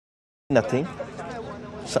nothing.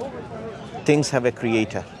 So, things have a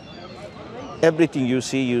creator. Everything you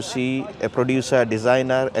see a producer,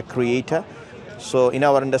 designer, a creator. So in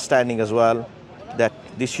our understanding as well, that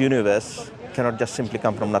this universe cannot just simply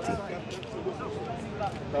come from nothing.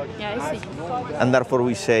 Yeah, I see. And therefore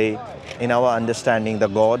we say, in our understanding, the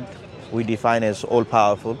God we define as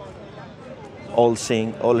all-powerful,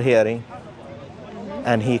 all-seeing, all-hearing,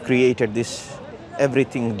 and he created this,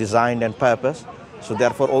 everything designed and purpose. So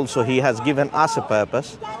therefore also he has given us a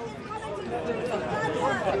purpose.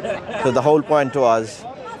 So the whole point was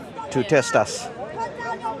to test us.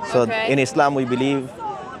 So in Islam we believe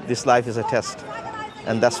this life is a test,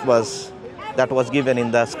 and that was given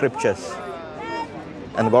in the scriptures.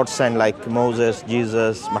 And God sent like Moses,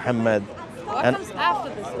 Jesus, Muhammad. What comes after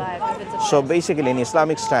this life if it's a So test? basically in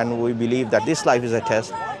Islamic stand we believe that this life is a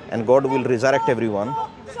test, and God will resurrect everyone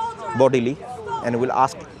bodily and will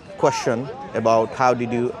ask question about how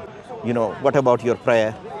did you, what about your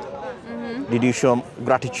prayer? Did you show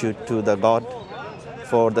gratitude to the God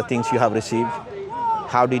for the things you have received?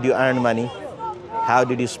 How did you earn money? How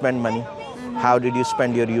did you spend money? How did you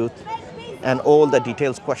spend your youth? And all the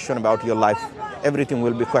details question about your life. Everything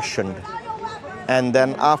will be questioned. And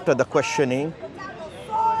then after the questioning,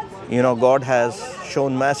 God has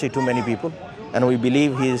shown mercy to many people, and we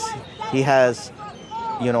believe he is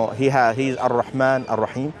Ar-Rahman,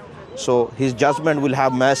 Ar-Rahim. So his judgment will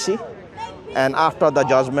have mercy, and after the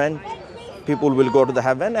judgment, people will go to the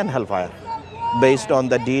heaven and hellfire based on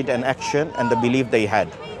the deed and action and the belief they had.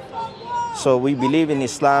 So we believe in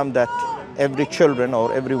Islam that every children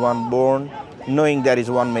or everyone born knowing there is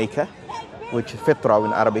one maker, which is fitrah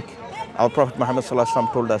in Arabic. Our Prophet Muhammad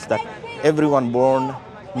ﷺ told us that everyone born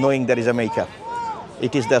knowing there is a maker.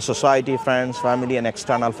 It is their society, friends, family, and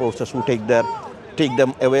external forces who take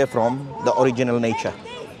them away from the original nature.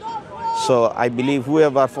 So I believe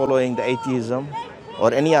whoever following the atheism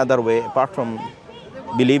or any other way apart from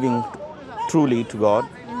believing truly to God,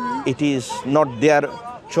 it is not their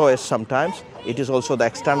choice sometimes. It is also the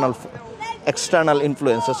external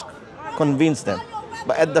influences convince them.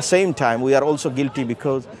 But at the same time, we are also guilty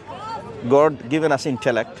because God given us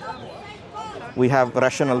intellect. We have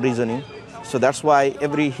rational reasoning. So that's why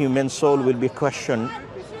every human soul will be questioned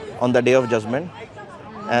on the day of judgment.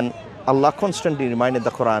 And Allah constantly reminded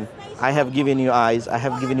the Quran, I have given you eyes, I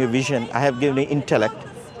have given you vision, I have given you intellect,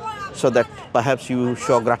 so that perhaps you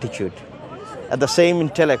show gratitude. And the same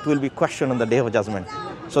intellect will be questioned on the day of judgment.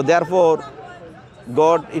 So therefore,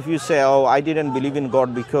 God, if you say, oh, I didn't believe in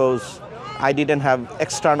God because I didn't have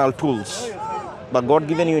external tools, but God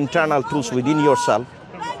given you internal tools within yourself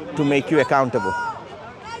to make you accountable.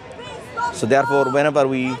 So therefore, whenever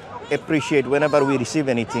we appreciate, whenever we receive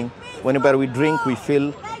anything, whenever we drink, we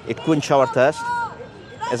feel it quench our thirst.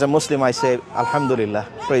 As a Muslim, I say, Alhamdulillah,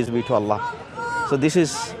 praise be to Allah. So this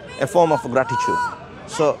is a form of gratitude.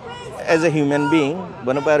 So as a human being,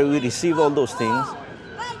 whenever we receive all those things,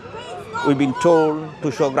 we've been told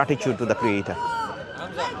to show gratitude to the Creator.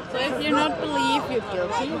 So if you not believe, you're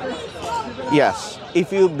guilty? Yes,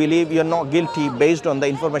 if you believe, you're not guilty based on the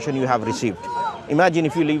information you have received. Imagine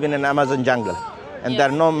if you live in an Amazon jungle and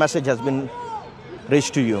there no message has been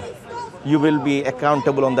reached to you. You will be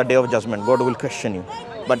accountable on the day of judgment. God will question you.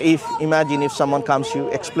 But imagine if someone comes to you,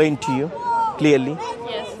 explain to you clearly,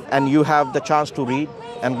 and you have the chance to read,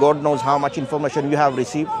 and God knows how much information you have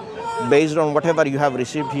received. Based on whatever you have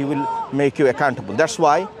received, He will make you accountable. That's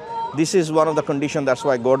why this is one of the conditions. That's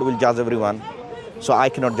why God will judge everyone. So I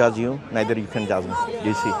cannot judge you, neither you can judge me. Do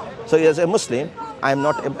you see? So as a Muslim, I am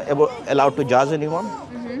not allowed to judge anyone.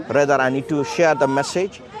 Rather, I need to share the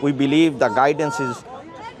message. We believe the guidance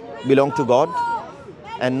belong to God,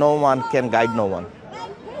 and no one can guide no one.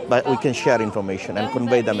 But we can share information and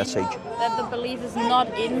convey the message. That the belief is not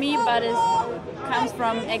in me, but comes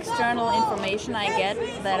from external information I get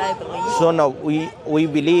that I believe. So now we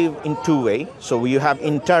believe in two ways. So we have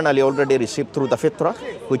internally already received through the fitrah,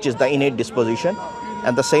 which is the innate disposition.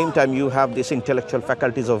 At the same time, you have these intellectual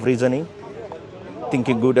faculties of reasoning,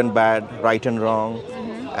 thinking good and bad, right and wrong.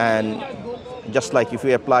 And just like if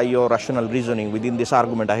you apply your rational reasoning within this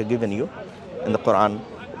argument I have given you in the Quran,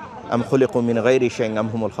 Am khuliqu min ghayri shay'in am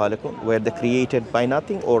humul khaliqun, were they created by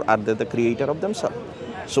nothing or are they the creator of themselves?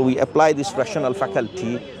 So we apply this rational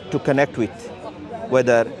faculty to connect with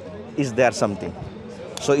whether is there something.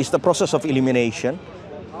 So it's the process of elimination.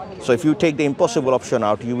 So if you take the impossible option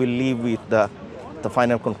out, you will leave with the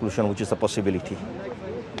final conclusion, which is the possibility.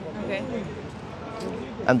 Okay.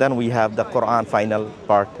 And then we have the Quran final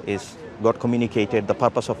part is God communicated the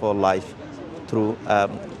purpose of our life through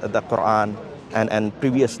the Quran. And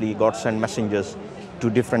previously, God sent messengers to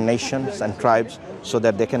different nations and tribes so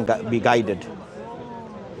that they can be guided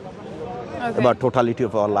about totality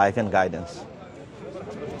of our life and guidance.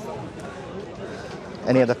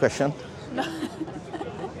 Any other question?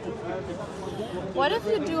 What if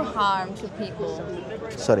you do harm to people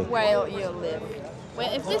Sorry. where you live?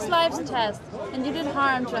 Well, if this life's a test and you did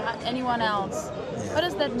harm to anyone else, what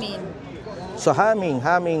does that mean? So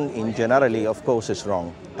harming in generally, of course, is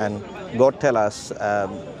wrong. And God tell us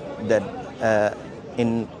that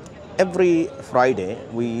in every Friday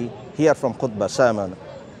we hear from khutbah, sermon,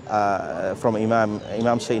 from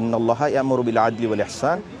Imam say, Inna Allaha ya'muru bil adli wal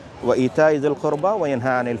ihsan wa ita'i dhil qurba wa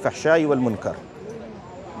yanha 'anil fahsha'i wal munkar.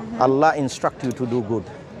 Allah instruct you to do good.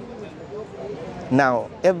 Now,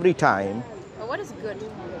 every time... But what is good?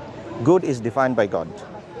 Good is defined by God,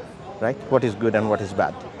 right? What is good and what is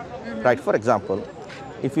bad, right? For example,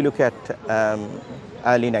 if you look at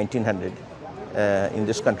early 1900, in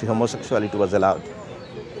this country, homosexuality was allowed.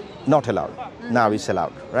 Not allowed. Now it's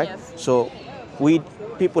allowed, right? Yes. So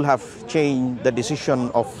people have changed the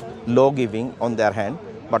decision of law giving on their hand,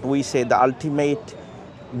 but we say the ultimate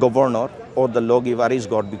governor or the lawgiver is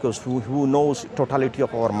God, because who knows totality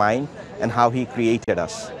of our mind and how He created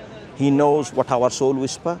us. He knows what our soul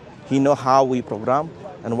whisper. He knows how we program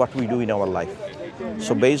and what we do in our life.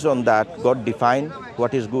 So based on that, God defined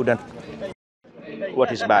what is good and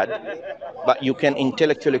what is bad. But you can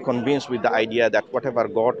intellectually convince with the idea that whatever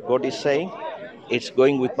God is saying, it's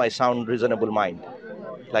going with my sound, reasonable mind.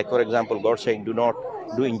 Like, for example, God saying, do not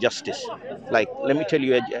do injustice. Like, let me tell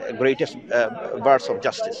you a greatest verse of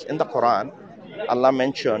justice. In the Quran, Allah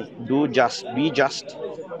mentioned, be just,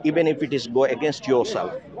 even if it is go against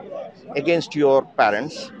yourself, against your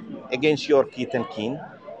parents, against your kith and kin,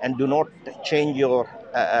 and do not change your,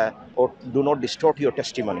 or do not distort your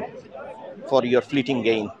testimony for your fleeting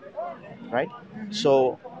gain, right?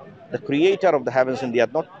 So the creator of the heavens and the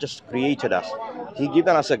earth not just created us, He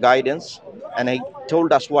given us a guidance, and He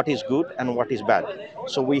told us what is good and what is bad.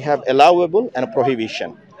 So we have allowable and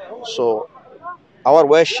prohibition. So our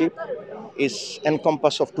worship is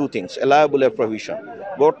encompassed of two things, allowable and prohibition.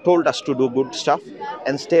 God told us to do good stuff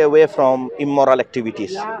and stay away from immoral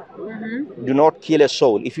activities. Do not kill a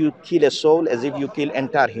soul. If you kill a soul, as if you kill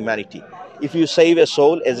entire humanity. If you save a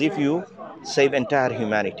soul, as if you save entire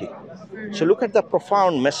humanity. So look at the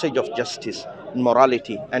profound message of justice,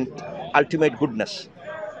 morality, and ultimate goodness.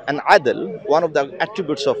 And adl, one of the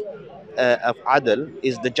attributes of adl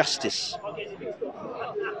is the justice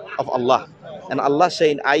of Allah. And Allah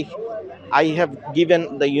saying, I have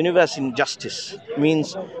given the universe in justice,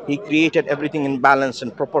 means He created everything in balance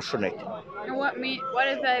and proportionate. And what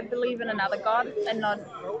if I believe in another God and not?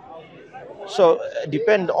 So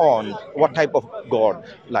depend on what type of God.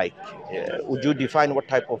 Like, would you define what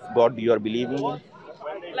type of God you are believing in?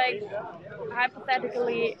 Like,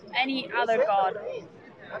 hypothetically, any other God,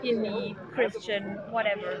 Hindu, Christian,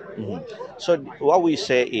 whatever. So what we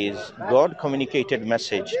say is God communicated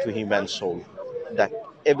message to human soul that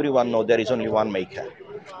everyone know there is only one maker.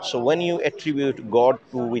 So when you attribute God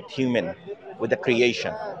to with human, with the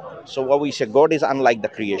creation, so what we say, God is unlike the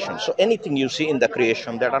creation. So anything you see in the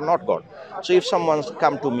creation that are not God. So if someone's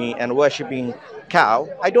come to me and worshipping cow,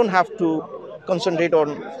 I don't have to concentrate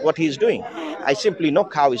on what he is doing. I simply know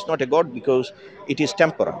cow is not a God because it is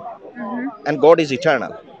temporal, and God is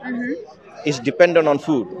eternal. Is dependent on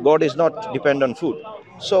food. God is not dependent on food.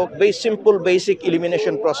 So very simple, basic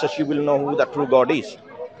elimination process, you will know who the true God is.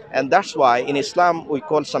 And that's why in Islam we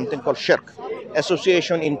call something called shirk,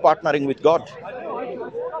 association in partnering with God.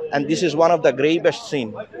 And this is one of the gravest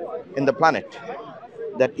sin in the planet,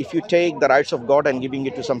 that if you take the rights of God and giving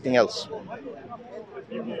it to something else.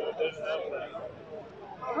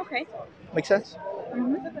 Okay. Make sense?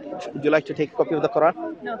 Would you like to take a copy of the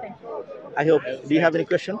Quran? No, thank you. I hope. Do you have any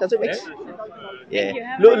question? Does it make sense? You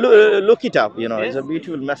Yeah. have Look it up. It's a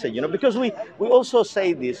beautiful message. Because we also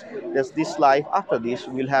say this. There's this life. After this,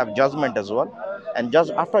 we'll have judgment as well, and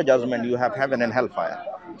just after judgment, you have heaven and hellfire.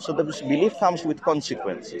 So the belief comes with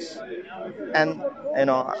consequences. And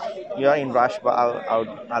you are in rush, but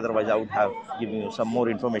otherwise I would have given you some more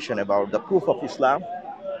information about the proof of Islam,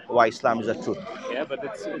 why Islam is the truth. Yeah, but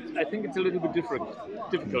I think it's a little bit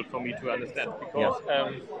difficult for me to understand, because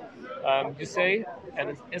you say,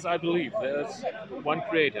 and as I believe there's one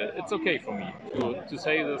creator, it's okay for me to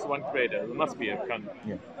say there's one creator. There must be a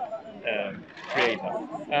creator,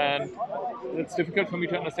 and it's difficult for me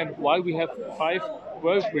to understand why we have 5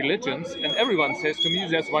 world religions and everyone says to me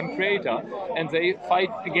there's one creator, and they fight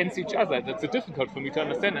against each other. That's difficult for me to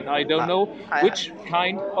understand, and I don't know which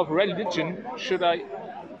kind of religion should I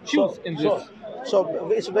choose in this. So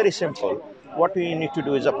it's very simple. what we need to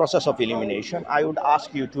do is a process of elimination. I would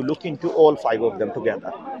ask you to look into all 5 of them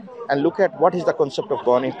together and look at what is the concept of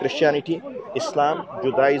God in Christianity, Islam,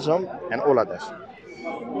 Judaism, and all others.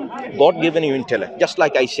 God given you intellect, just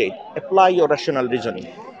like I said, apply your rational reasoning.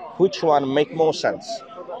 Which one make more sense?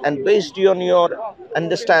 And based on your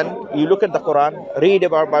understand, you look at the Quran, read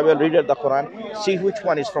about Bible, read the Quran, see which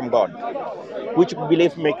one is from God, which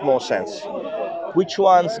belief make more sense, which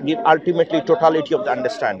ones give ultimately totality of the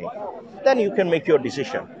understanding. Then you can make your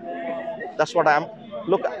decision. That's what I'm.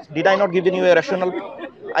 Look, did I not give you a rational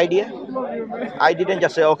idea? I didn't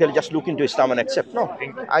just say, okay, just look into Islam and accept. No,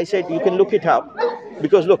 I said you can look it up,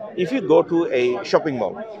 because look, if you go to a shopping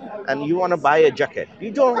mall and you want to buy a jacket,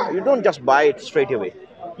 you don't just buy it straight away.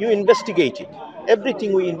 You investigate it.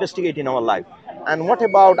 Everything we investigate in our life. And what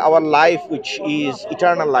about our life, which is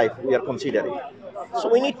eternal life, we are considering? So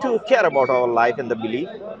we need to care about our life and the belief,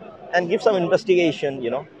 and give some investigation,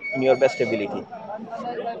 in your best ability.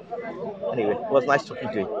 Anyway, it was nice talking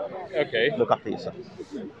to you. Okay. Look after yourself.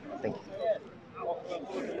 Thank you.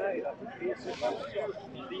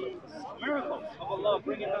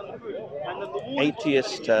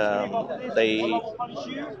 Atheist, they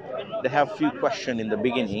have few questions in the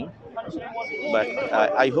beginning, but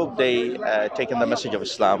I hope they taken the message of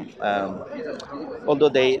Islam. Although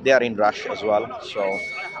they are in rush as well, so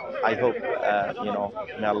I hope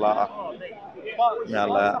may Allah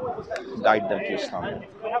guide them to Islam.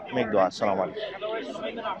 Make dua. Assalamu alaikum.